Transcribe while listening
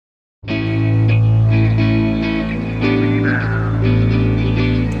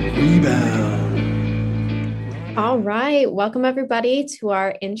All right. Welcome, everybody, to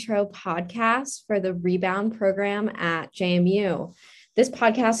our intro podcast for the Rebound program at JMU. This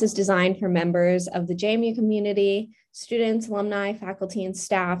podcast is designed for members of the JMU community, students, alumni, faculty, and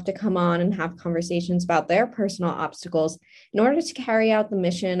staff to come on and have conversations about their personal obstacles in order to carry out the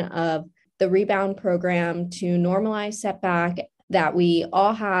mission of the Rebound program to normalize setback that we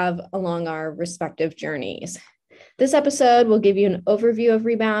all have along our respective journeys. This episode will give you an overview of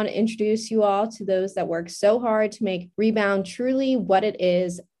Rebound, introduce you all to those that work so hard to make Rebound truly what it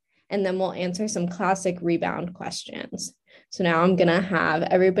is, and then we'll answer some classic Rebound questions. So now I'm going to have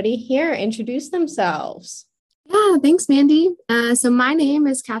everybody here introduce themselves. Yeah, thanks, Mandy. So my name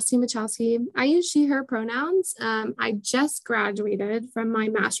is Cassie Michalski. I use she, her pronouns. I just graduated from my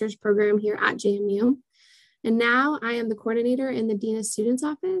master's program here at JMU. And now I am the coordinator in the Dean of Students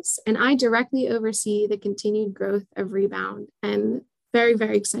office, and I directly oversee the continued growth of Rebound, and very,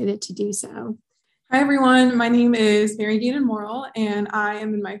 very excited to do so. Hi, everyone. My name is Mary Dean Morrill, and I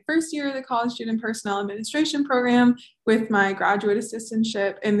am in my first year of the College Student Personnel Administration program with my graduate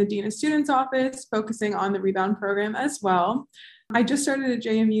assistantship in the Dean of Students office, focusing on the Rebound program as well. I just started at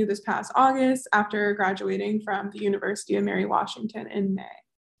JMU this past August after graduating from the University of Mary Washington in May.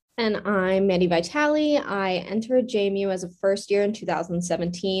 And I'm Mandy Vitale. I entered JMU as a first year in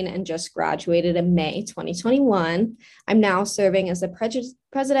 2017 and just graduated in May 2021. I'm now serving as a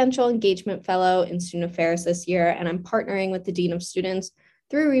Presidential Engagement Fellow in Student Affairs this year, and I'm partnering with the Dean of Students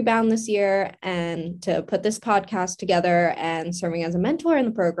through Rebound this year and to put this podcast together and serving as a mentor in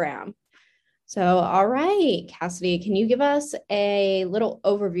the program. So, all right, Cassidy, can you give us a little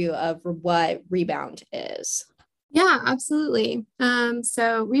overview of what Rebound is? Yeah, absolutely.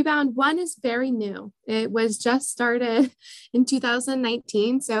 So Rebound 1 is very new. It was just started in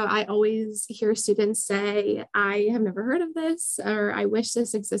 2019. So I always hear students say, I have never heard of this, or I wish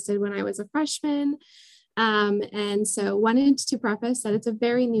this existed when I was a freshman. And so wanted to preface that it's a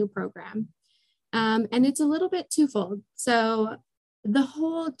very new program. And it's a little bit twofold. So the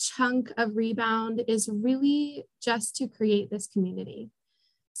whole chunk of Rebound is really just to create this community.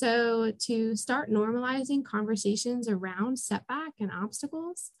 So to start normalizing conversations around setback and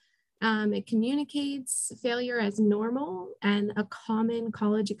obstacles, it communicates failure as normal and a common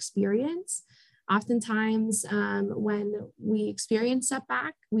college experience. Oftentimes, when we experience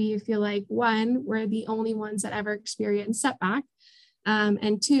setback, we feel like, one, we're the only ones that ever experience setback,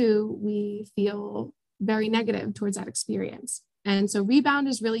 and two, we feel very negative towards that experience. And so Rebound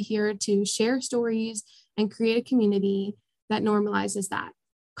is really here to share stories and create a community that normalizes that.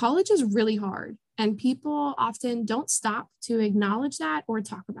 College is really hard, and people often don't stop to acknowledge that or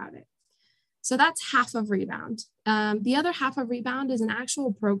talk about it. So that's half of Rebound. The other half of Rebound is an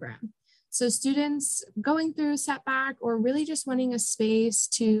actual program. So students going through setback or really just wanting a space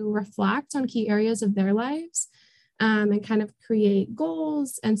to reflect on key areas of their lives and kind of create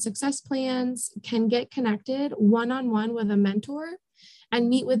goals and success plans can get connected one-on-one with a mentor and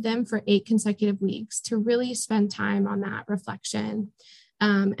meet with them for 8 consecutive weeks to really spend time on that reflection.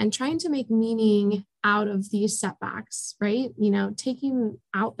 And trying to make meaning out of these setbacks, right? You know, taking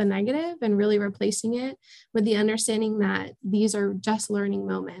out the negative and really replacing it with the understanding that these are just learning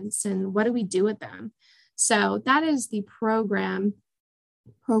moments and what do we do with them? So that is the program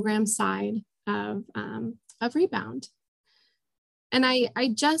side of Rebound. And I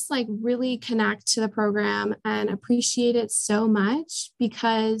just like really connect to the program and appreciate it so much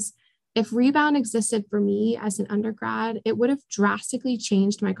because if Rebound existed for me as an undergrad, it would have drastically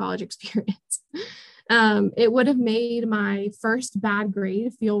changed my college experience. It would have made my first bad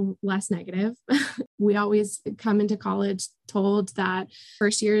grade feel less negative. We always come into college told that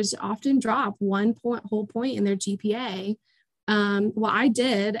first years often drop whole point in their GPA. Well, I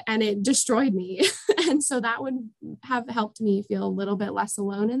did, and it destroyed me. And so that would have helped me feel a little bit less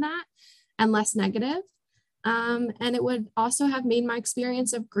alone in that and less negative. And it would also have made my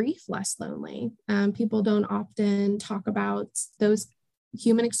experience of grief less lonely. People don't often talk about those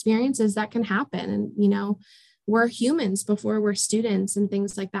human experiences that can happen. And, you know, we're humans before we're students and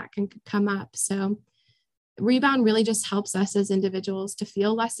things like that can come up. So Rebound really just helps us as individuals to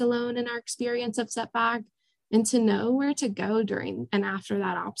feel less alone in our experience of setback and to know where to go during and after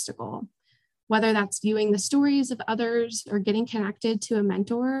that obstacle, whether that's viewing the stories of others or getting connected to a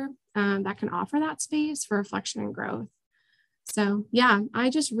mentor that can offer that space for reflection and growth. So yeah, I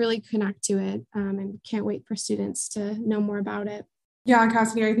just really connect to it and can't wait for students to know more about it. Yeah,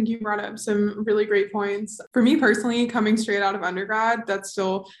 Cassidy, I think you brought up some really great points. For me personally, coming straight out of undergrad, that's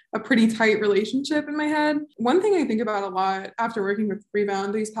still a pretty tight relationship in my head. One thing I think about a lot after working with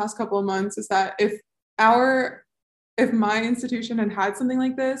Rebound these past couple of months is that if my institution had something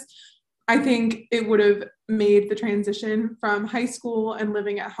like this, I think it would have made the transition from high school and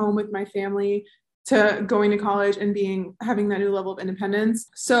living at home with my family to going to college and having that new level of independence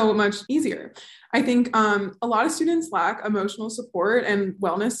so much easier. I think a lot of students lack emotional support and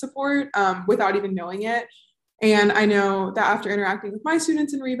wellness support without even knowing it. And I know that after interacting with my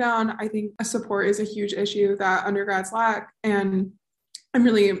students in Rebound, I think support is a huge issue that undergrads lack. And I'm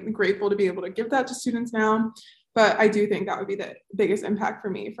really grateful to be able to give that to students now. But I do think that would be the biggest impact for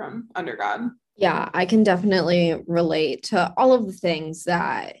me from undergrad. Yeah, I can definitely relate to all of the things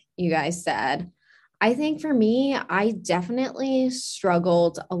that you guys said. I think for me, I definitely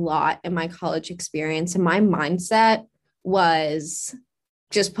struggled a lot in my college experience, and my mindset was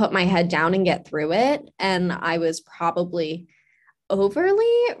just put my head down and get through it. And I was probably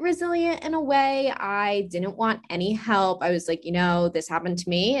overly resilient in a way. I didn't want any help. I was like, this happened to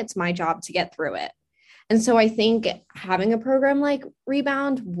me. It's my job to get through it. And so I think having a program like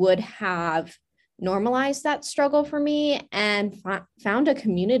Rebound would have normalized that struggle for me and found a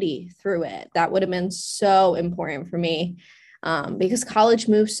community through it. That would have been so important for me because college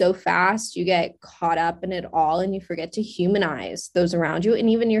moves so fast. You get caught up in it all and you forget to humanize those around you and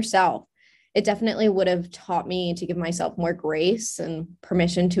even yourself. It definitely would have taught me to give myself more grace and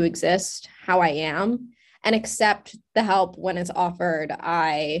permission to exist how I am and accept the help when it's offered.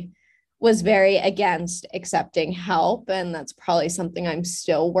 I was very against accepting help, and that's probably something I'm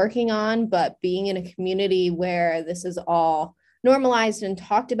still working on. But being in a community where this is all normalized and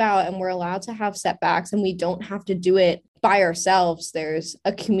talked about, and we're allowed to have setbacks and we don't have to do it by ourselves, there's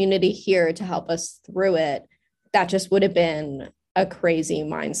a community here to help us through it. That just would have been a crazy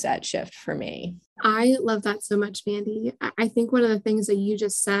mindset shift for me. I love that so much, Mandy. I think one of the things that you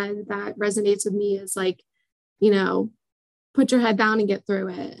just said that resonates with me is like, put your head down and get through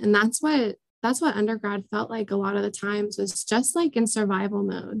it. And that's what undergrad felt like a lot of the times, was just like in survival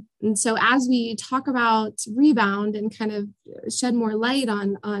mode. And so as we talk about Rebound and kind of shed more light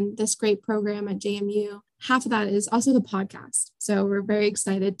on this great program at JMU, half of that is also the podcast. So we're very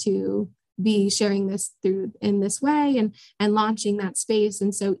excited to be sharing this through in this way and launching that space.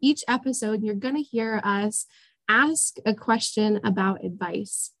 And so each episode, you're going to hear us ask a question about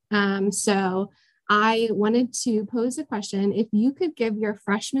advice. So I wanted to pose a question. If you could give your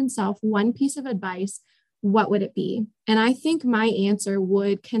freshman self one piece of advice, what would it be? And I think my answer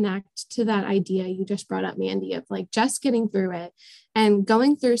would connect to that idea you just brought up, Mandy, of like just getting through it and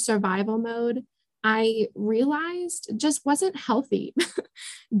going through survival mode. I realized just wasn't healthy.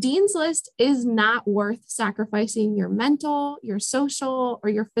 Dean's List is not worth sacrificing your mental, your social, or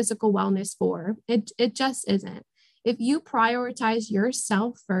your physical wellness for. It just isn't. If you prioritize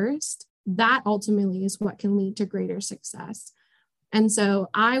yourself first, that ultimately is what can lead to greater success. And so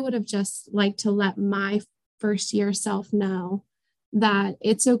I would have just liked to let my first year self know that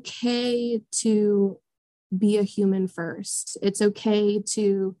it's okay to be a human first. It's okay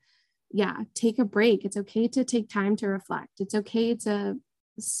to, take a break. It's okay to take time to reflect. It's okay to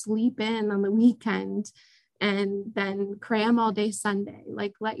sleep in on the weekend and then cram all day Sunday.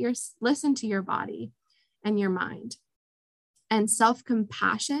 Like listen to your body and your mind. And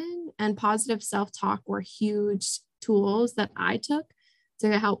self-compassion and positive self-talk were huge tools that I took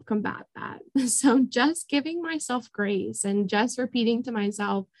to help combat that. So just giving myself grace and just repeating to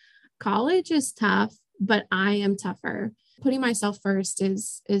myself, college is tough, but I am tougher. Putting myself first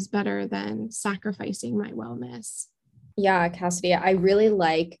is better than sacrificing my wellness. Yeah, Cassidy, I really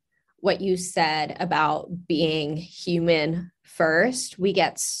like what you said about being human first. We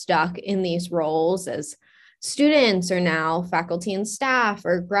get stuck in these roles as students or now faculty and staff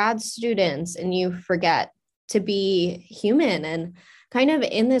or grad students, and you forget to be human and kind of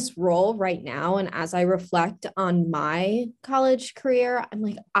in this role right now. And as I reflect on my college career, I'm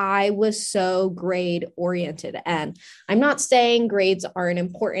like, I was so grade oriented, and I'm not saying grades aren't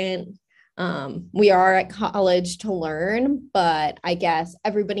important. We are at college to learn, but I guess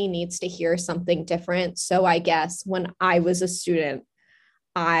everybody needs to hear something different. So I guess when I was a student,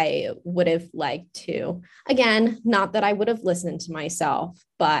 I would have liked to, again, not that I would have listened to myself,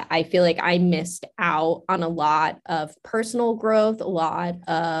 but I feel like I missed out on a lot of personal growth, a lot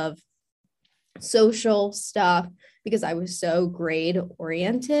of social stuff because I was so grade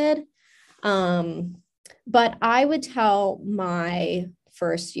oriented. But I would tell my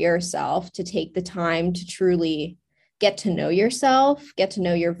first year self to take the time to truly get to know yourself, get to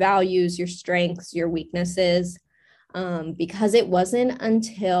know your values, your strengths, your weaknesses. Because it wasn't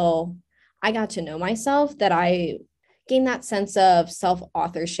until I got to know myself that I gained that sense of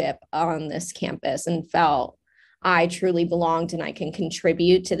self-authorship on this campus and felt I truly belonged and I can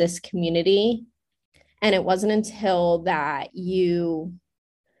contribute to this community. And it wasn't until that you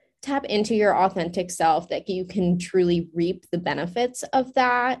tap into your authentic self, that you can truly reap the benefits of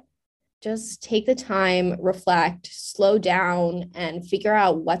that, just take the time, reflect, slow down, and figure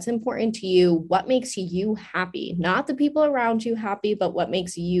out what's important to you, what makes you happy, not the people around you happy, but what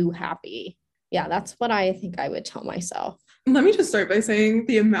makes you happy. Yeah, that's what I think I would tell myself. Let me just start by saying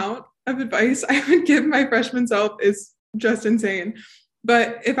the amount of advice I would give my freshman self is just insane.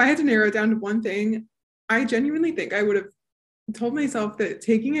 But if I had to narrow it down to one thing, I genuinely think I would have told myself that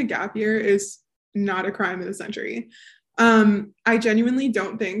taking a gap year is not a crime of the century. I genuinely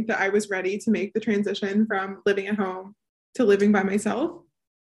don't think that I was ready to make the transition from living at home to living by myself,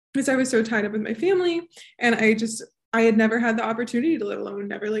 because I was so tied up with my family, and I had never had the opportunity to live alone,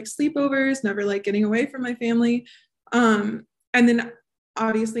 never like sleepovers, never like getting away from my family. And then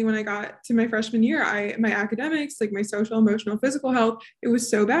obviously when I got to my freshman year, my academics, like my social, emotional, physical health, it was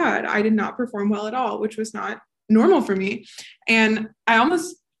so bad. I did not perform well at all, which was not normal for me. And I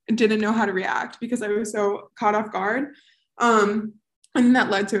almost didn't know how to react because I was so caught off guard. And that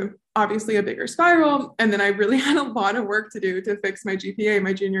led to obviously a bigger spiral. And then I really had a lot of work to do to fix my GPA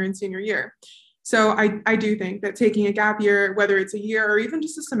my junior and senior year. So I do think that taking a gap year, whether it's a year or even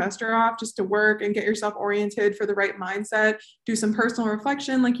just a semester off, just to work and get yourself oriented for the right mindset, do some personal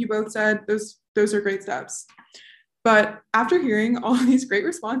reflection, like you both said, those are great steps. But after hearing all of these great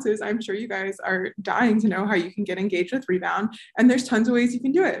responses, I'm sure you guys are dying to know how you can get engaged with Rebound, and there's tons of ways you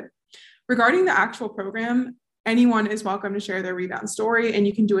can do it. Regarding the actual program, anyone is welcome to share their Rebound story, and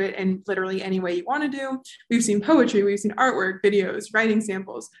you can do it in literally any way you want to do. We've seen poetry, we've seen artwork, videos, writing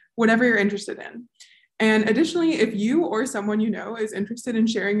samples, whatever you're interested in. And additionally, if you or someone you know is interested in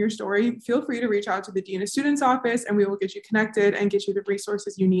sharing your story, feel free to reach out to the Dean of Students office, and we will get you connected and get you the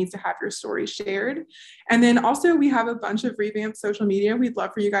resources you need to have your story shared. And then also we have a bunch of revamped social media we'd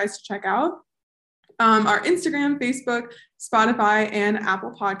love for you guys to check out. Our Instagram, Facebook, Spotify, and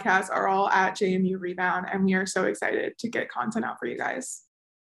Apple Podcasts are all at JMU Rebound, and we are so excited to get content out for you guys.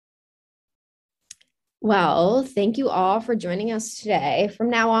 Well, thank you all for joining us today.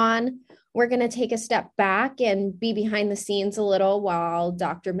 From now on, we're going to take a step back and be behind the scenes a little while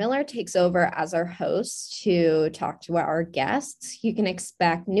Dr. Miller takes over as our host to talk to our guests. You can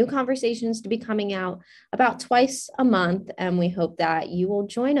expect new conversations to be coming out about twice a month, and we hope that you will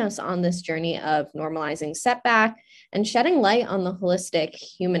join us on this journey of normalizing setback and shedding light on the holistic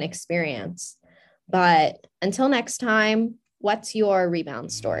human experience. But until next time, what's your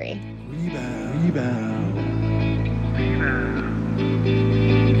Rebound story? Rebound. Rebound.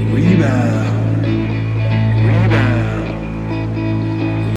 Rebound.